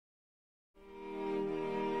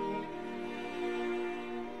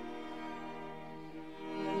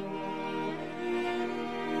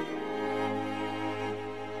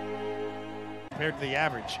compared to the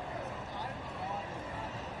average.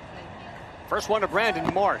 First one to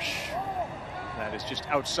Brandon Marsh. That is just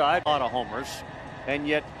outside. A lot of homers, and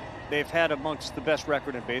yet they've had amongst the best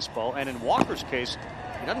record in baseball. And in Walker's case,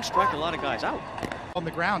 he doesn't strike a lot of guys out. On the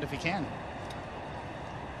ground if he can.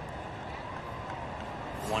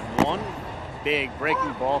 1-1. Big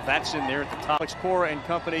breaking ball. That's in there at the top. Alex Cora and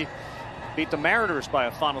company beat the Mariners by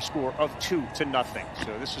a final score of 2-0.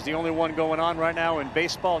 So this is the only one going on right now in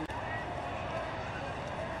baseball.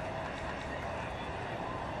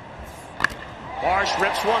 Marsh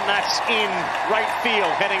rips one. That's in right field.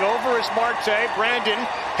 Heading over is Marte. Brandon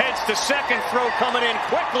heads to second. Throw coming in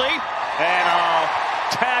quickly. And a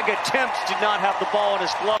tag attempt. Did not have the ball in his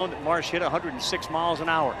glove. Marsh hit 106 miles an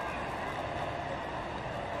hour.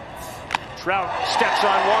 Trout steps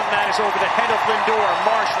on one. That is over the head of Lindor.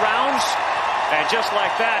 Marsh rounds. And just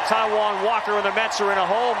like that, Taijuan Walker and the Mets are in a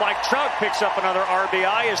hole. Mike Trout picks up another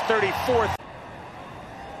RBI, his 34th.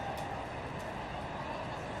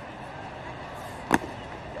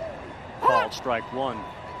 Called strike one.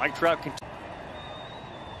 Mike Trout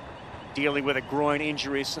dealing with a groin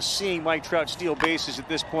injury. So seeing Mike Trout steal bases at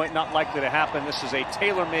this point, not likely to happen. This is a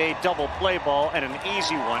tailor-made double play ball and an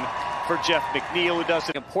easy one for Jeff McNeil, who does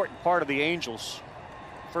an important part of the Angels.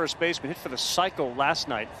 First baseman hit for the cycle last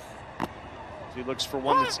night. He looks for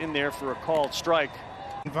one that's in there for a called strike.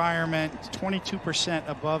 Environment 22%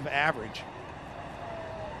 above average.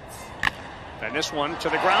 And this one to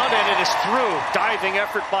the ground, and it is through. Diving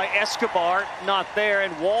effort by Escobar, not there,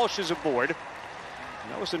 and Walsh is aboard.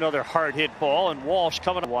 And that was another hard hit ball, and Walsh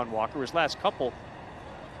coming. Taijuan Walker, his last couple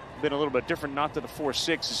been a little bit different. Not to the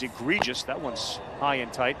 4-6 is egregious. That one's high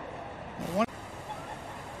and tight.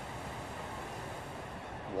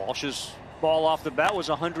 Walsh's ball off the bat was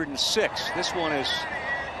 106. This one is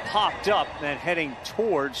popped up and heading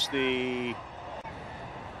towards the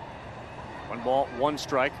 1-1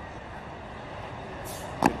 strike.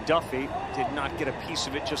 Duffy did not get a piece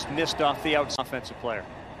of it, just missed off the outside. Offensive player.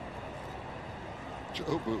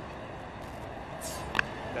 Joe Boo.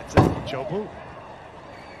 That's it, Joe Boo.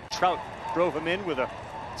 Trout drove him in with a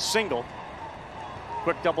single.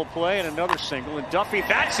 Quick double play and another single. And Duffy,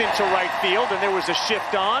 that's into right field, and there was a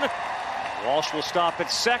shift on. Walsh will stop at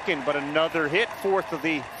second, but another hit, fourth of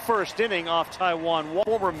the first inning off Taijuan Walker.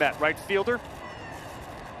 Former Met right fielder.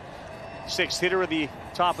 Sixth hitter of the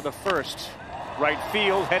top of the first. Right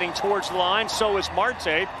field, heading towards the line. So is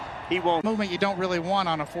Marte. He won't. Movement you don't really want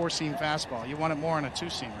on a 4-seam fastball. You want it more on a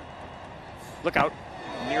 2-seamer. Look out.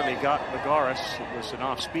 Nearly got Lagares. It was an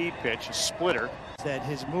off-speed pitch, a splitter. That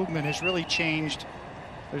his movement has really changed.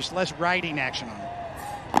 There's less riding action on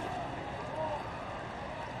it.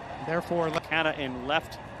 Therefore, Canna in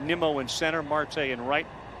left, Nimmo in center, Marte in right,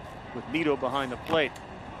 with Nito behind the plate.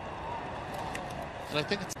 And I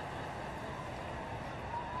think it's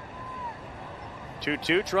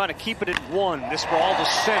 2-2, trying to keep it at 1. This ball to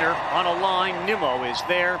center on a line. Nimmo is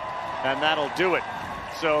there, and that'll do it.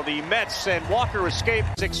 So the Mets and Walker escaped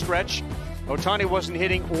 6th stretch. Ohtani wasn't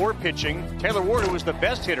hitting or pitching. Taylor Ward, who was the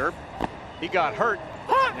best hitter, he got hurt.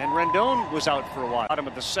 And Rendon was out for a while. Bottom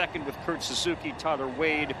of the second with Kurt Suzuki, Tyler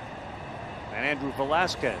Wade, and Andrew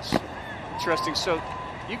Velasquez. Interesting. So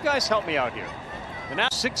you guys help me out here. And now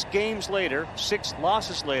 6 games later, 6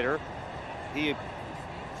 losses later, he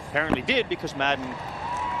apparently did because Madden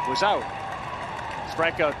was out.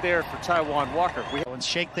 Strikeout there for Taijuan Walker. And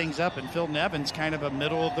shake things up, and Phil Nevin's kind of a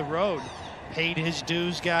middle of the road. Paid his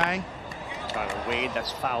dues guy. Tyler Wade,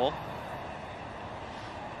 that's foul.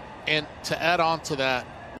 And to add on to that,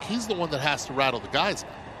 he's the one that has to rattle the guys.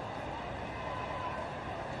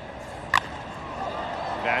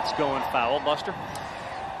 That's going foul, Buster.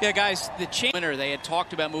 Yeah, guys, the winner, they had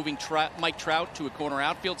talked about moving Mike Trout to a corner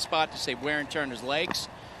outfield spot to save wear and tear on his legs.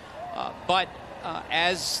 But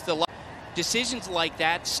as the decisions like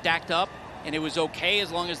that stacked up, and it was okay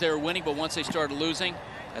as long as they were winning, but once they started losing,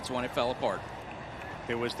 that's when it fell apart.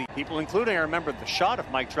 There was the people, including, I remember the shot of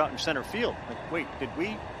Mike Trout in center field. Like, wait, did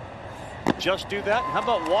we just do that? And how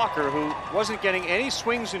about Walker, who wasn't getting any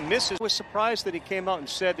swings and misses? I was surprised that he came out and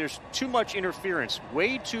said there's too much interference.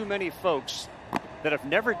 Way too many folks that have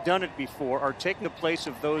never done it before are taking the place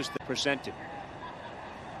of those that present it.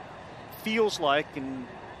 Feels like in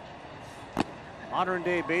modern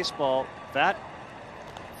day baseball, that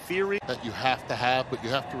theory that you have to have, but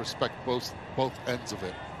you have to respect both ends of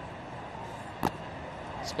it.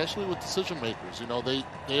 Especially with decision makers, you know, they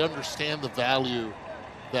understand the value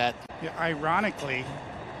that. Yeah, ironically,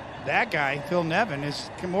 that guy, Phil Nevin, is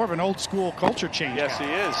more of an old school culture change. Yes, guy.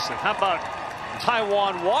 he is. And how about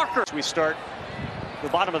Taijuan Walker? As we start the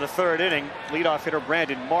bottom of the 3rd inning, leadoff hitter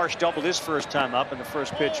Brandon Marsh doubled his first time up, and the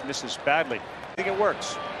first pitch misses badly. think it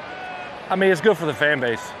works? I mean, it's good for the fan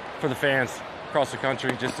base, for the fans across the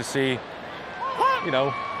country, just to see, you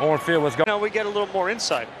know, on field what's going on. Now we get a little more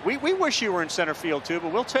insight. We wish you were in center field too,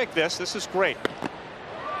 but we'll take this. This is great.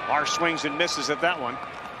 Marsh swings and misses at that one.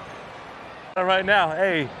 Right now,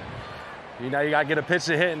 hey, you know, you got to get a pitch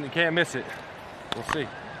to hit and you can't miss it. We'll see.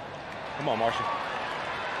 Come on, Marshall.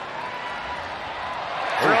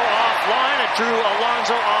 Throw offline. It drew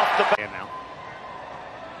Alonso off the bat now.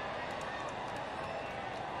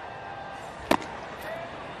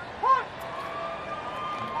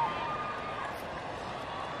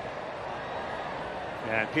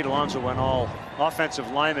 And Pete Alonso went all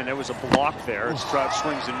offensive lineman. There was a block there. And Stroud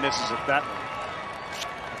swings and misses at that one.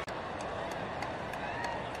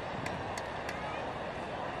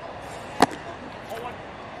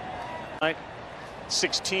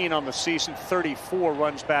 16 on the season, 34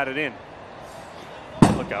 runs batted in.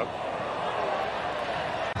 Look out.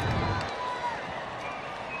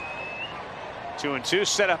 Two and two,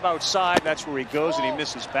 set up outside. That's where he goes, and he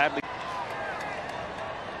misses badly.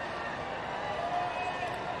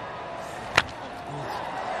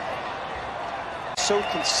 So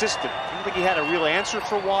consistent. I don't think he had a real answer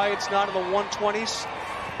for why it's not in the 120s.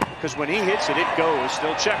 Because when he hits it, it goes.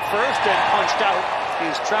 They'll check first, and punched out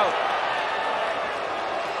is Trout.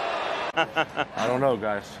 I don't know,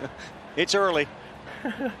 guys. It's early.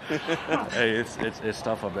 Hey, it's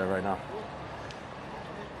tough up there right now.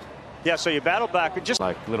 Yeah, so you battle back and just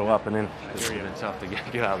like little up and in. It's been tough to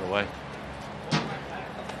get out of the way.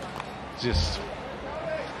 Just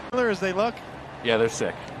As they look. Yeah, they're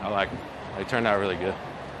sick. I like them. They turned out really good.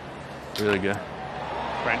 Really good.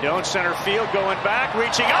 Rendon center field going back,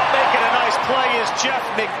 reaching up, making a nice play is Jeff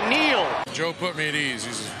McNeil. Joe put me at ease.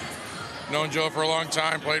 He's known Joe for a long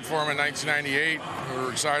time, played for him in 1998. We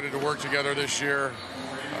were excited to work together this year,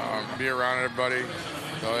 be around everybody.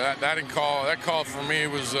 So that call for me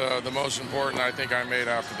was the most important I think I made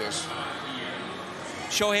after this.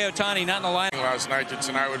 Shohei Ohtani not in the line. Last night to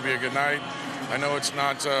tonight would be a good night. I know it's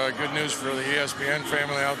not good news for the ESPN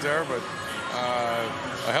family out there, but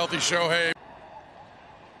a healthy Shohei.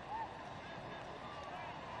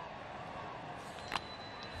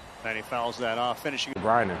 And he fouls that off, finishing.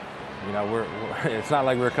 Grinding. You know, it's not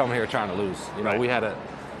like we're coming here trying to lose. You know, Right. we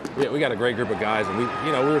got a great group of guys, and we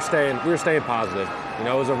were staying positive. You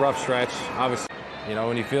know, it was a rough stretch. Obviously, you know,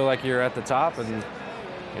 when you feel like you're at the top, and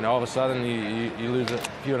you know, all of a sudden you lose a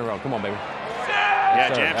few in a row. Come on, baby. Yeah,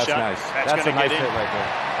 Yes, jam that's shot. nice. That's a gonna nice get hit in. right there.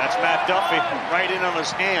 That's Matt Duffy right in on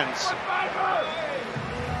his hands.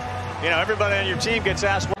 You know, everybody on your team gets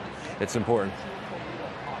asked. It's important.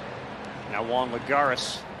 Now Juan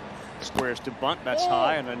Lagares squares to bunt. That's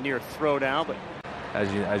high and a near throw down, but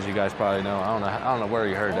As you guys probably know, I don't know where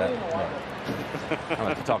you heard that. I'm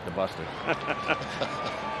gonna have to talk to Buster.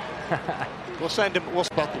 we'll send him. We'll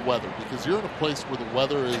About the weather, because you're in a place where the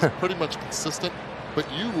weather is pretty much consistent, but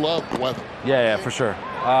you love the weather. Yeah, for sure.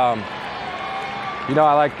 You know,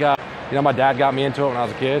 I like. You know, my dad got me into it when I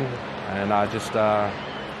was a kid, and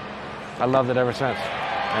I loved it ever since.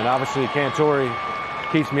 And obviously, Cantori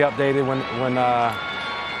keeps me updated when.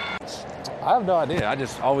 I have no idea. I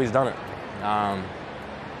just always done it.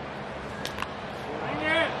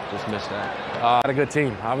 Just missed that. Had a good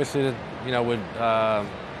team. Obviously, you know,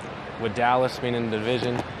 with Dallas being in the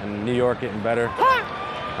division and New York getting better.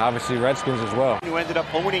 Obviously, Redskins as well. You ended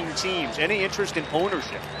up owning teams. Any interest in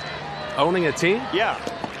ownership? Owning a team? Yeah.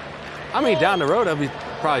 I mean, down the road, I'd be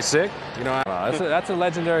probably sick. You know, that's a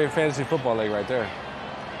legendary fantasy football league right there.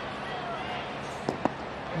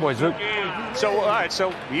 Boys, Luke. So, all right.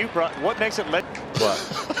 So you brought. What makes it let?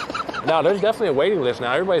 What? No, there's definitely a waiting list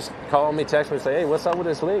now. Everybody's calling me, texting me, say, "Hey, what's up with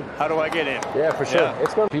this league?" How do I get in? Yeah, for sure. Yeah.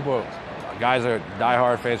 It's going. People, guys are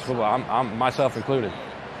diehard fans of football. I'm myself included.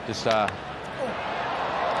 Just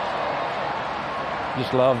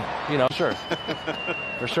love, you know, sure,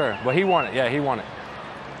 for sure. But he won it. Yeah, he won it.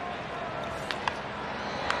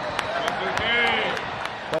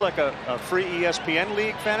 Like a free ESPN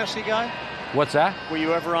league fantasy guy? What's that? Were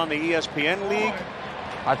you ever on the ESPN league?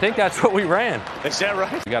 I think that's what we ran. Is that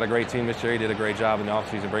right? We got a great team this year. He did a great job in the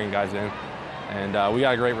offseason bringing guys in, and we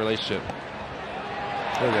got a great relationship.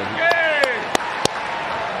 We're good.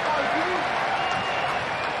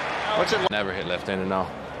 What's it like? Never hit left-handed, no.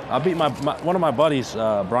 I beat one of my buddies,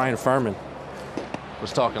 Brian Furman,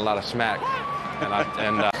 was talking a lot of smack,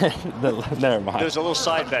 never mind. There's a little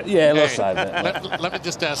side bet. Yeah, a little side bet. Let me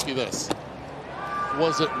just ask you this.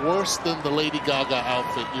 Was it worse than the Lady Gaga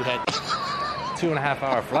outfit you had?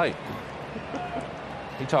 2.5-hour flight.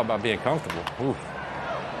 You talk about being comfortable. Oof.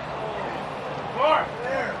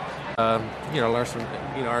 You know,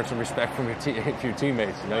 earn some respect from your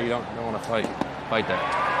teammates. You know, you don't want to fight. fight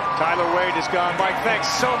that. Tyler Wade is gone. Mike, thanks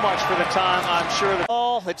so much for the time. I'm sure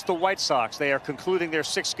that it's the White Sox. They are concluding their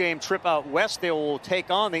 6-game trip out west. They will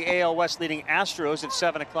take on the AL West leading Astros at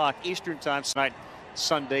 7 o'clock Eastern time tonight,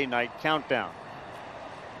 Sunday night countdown.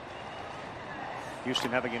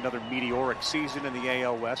 Houston having another meteoric season in the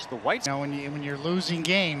AL West. The White Sox. When you're losing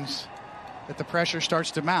games, that the pressure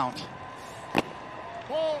starts to mount.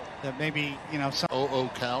 That maybe, some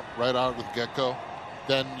 0-0 count right out of the get-go.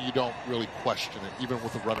 Then you don't really question it, even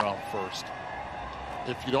with a runner on first.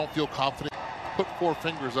 If you don't feel confident, put 4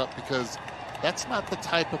 fingers up, because that's not the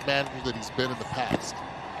type of manager that he's been in the past.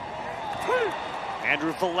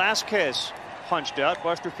 Andrew Velasquez punched out.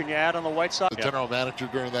 Buster, can you add on the White Sox? The general manager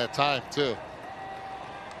during that time, too.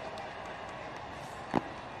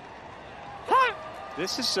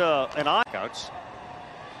 This is an outs.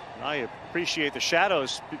 I appreciate the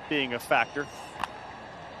shadows being a factor.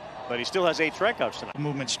 But he still has 8 strikeouts tonight.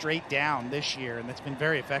 Movement straight down this year, and that's been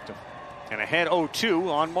very effective. And ahead 0-2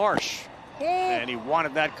 on Marsh. And he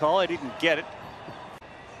wanted that call. He didn't get it.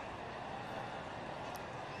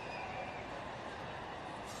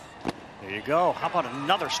 There you go. How about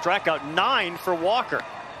another strikeout? 9 for Walker.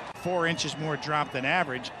 4 inches more drop than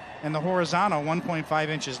average, and the horizontal 1.5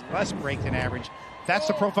 inches less break than average. That's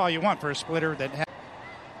the profile you want for a splitter that has.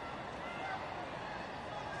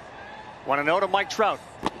 1-0 to Mike Trout.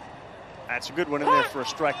 That's a good one in there for a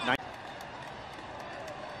strike.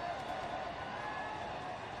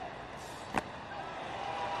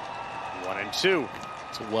 1-2.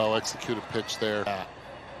 It's a well-executed pitch there.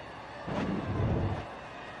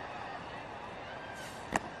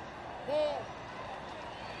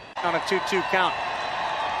 On a 2-2 count.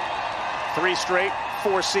 3 straight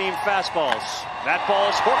 4-seam fastballs. That ball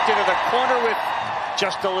is hooked into the corner with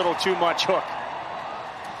just a little too much hook.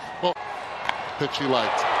 Well, pitch he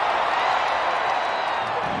liked.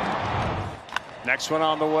 Next one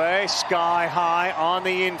on the way, sky high on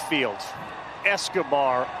the infield.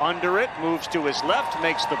 Escobar under it, moves to his left,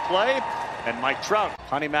 makes the play, and Mike Trout.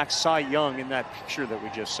 Connie Mack Cy Young in that picture that we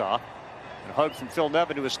just saw. And a hug from Phil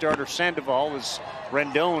Nevin to his starter Sandoval as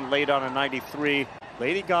Rendon laid on a 93.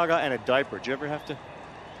 Lady Gaga and a diaper. Did you ever have to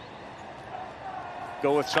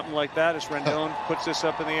go with something like that as Rendon puts this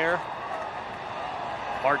up in the air?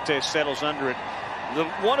 Marte settles under it.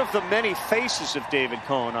 One of the many faces of David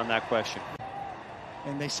Cohn on that question.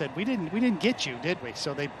 And they said, we didn't get you, did we?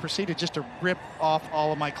 So they proceeded just to rip off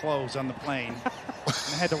all of my clothes on the plane.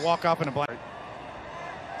 And I had to walk off in a blanket.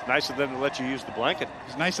 It's nice of them to let you use the blanket. It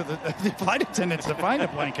was nice of the flight attendants to find a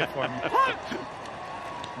blanket for me. I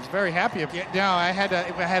was very happy. No, I had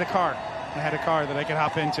a car. I had a car that I could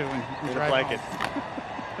hop into and drive blanket. home.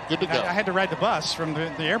 Good to go. I had to ride the bus from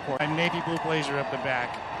the airport. My navy blue blazer up the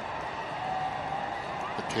back.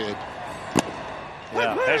 The kid.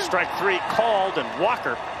 Yeah, there's strike 3 called, and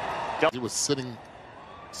Walker. He was sitting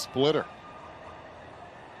splitter.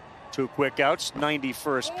 2 quick outs,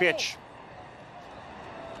 91st pitch.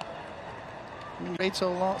 Rate so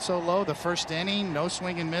low the first inning, no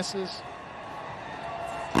swing and misses.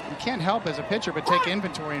 You can't help as a pitcher but take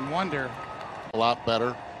inventory and wonder. A lot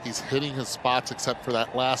better. He's hitting his spots except for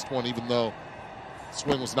that last one, even though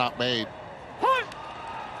swing was not made.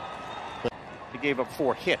 He gave up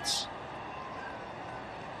 4 hits.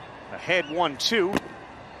 Ahead 1-2.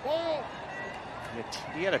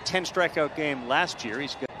 He had a 10 strikeout game last year.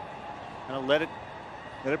 He's gonna let it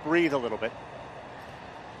breathe a little bit.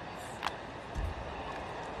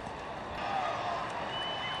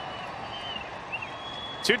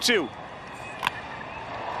 Two.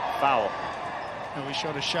 Foul. And we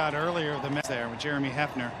showed a shot earlier of the Mets there with Jeremy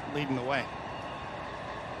Hefner leading the way.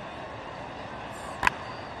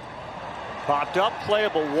 Popped up,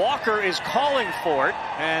 playable. Walker is calling for it,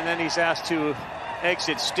 and then he's asked to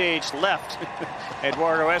exit stage left.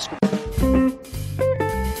 Eduardo Escobar.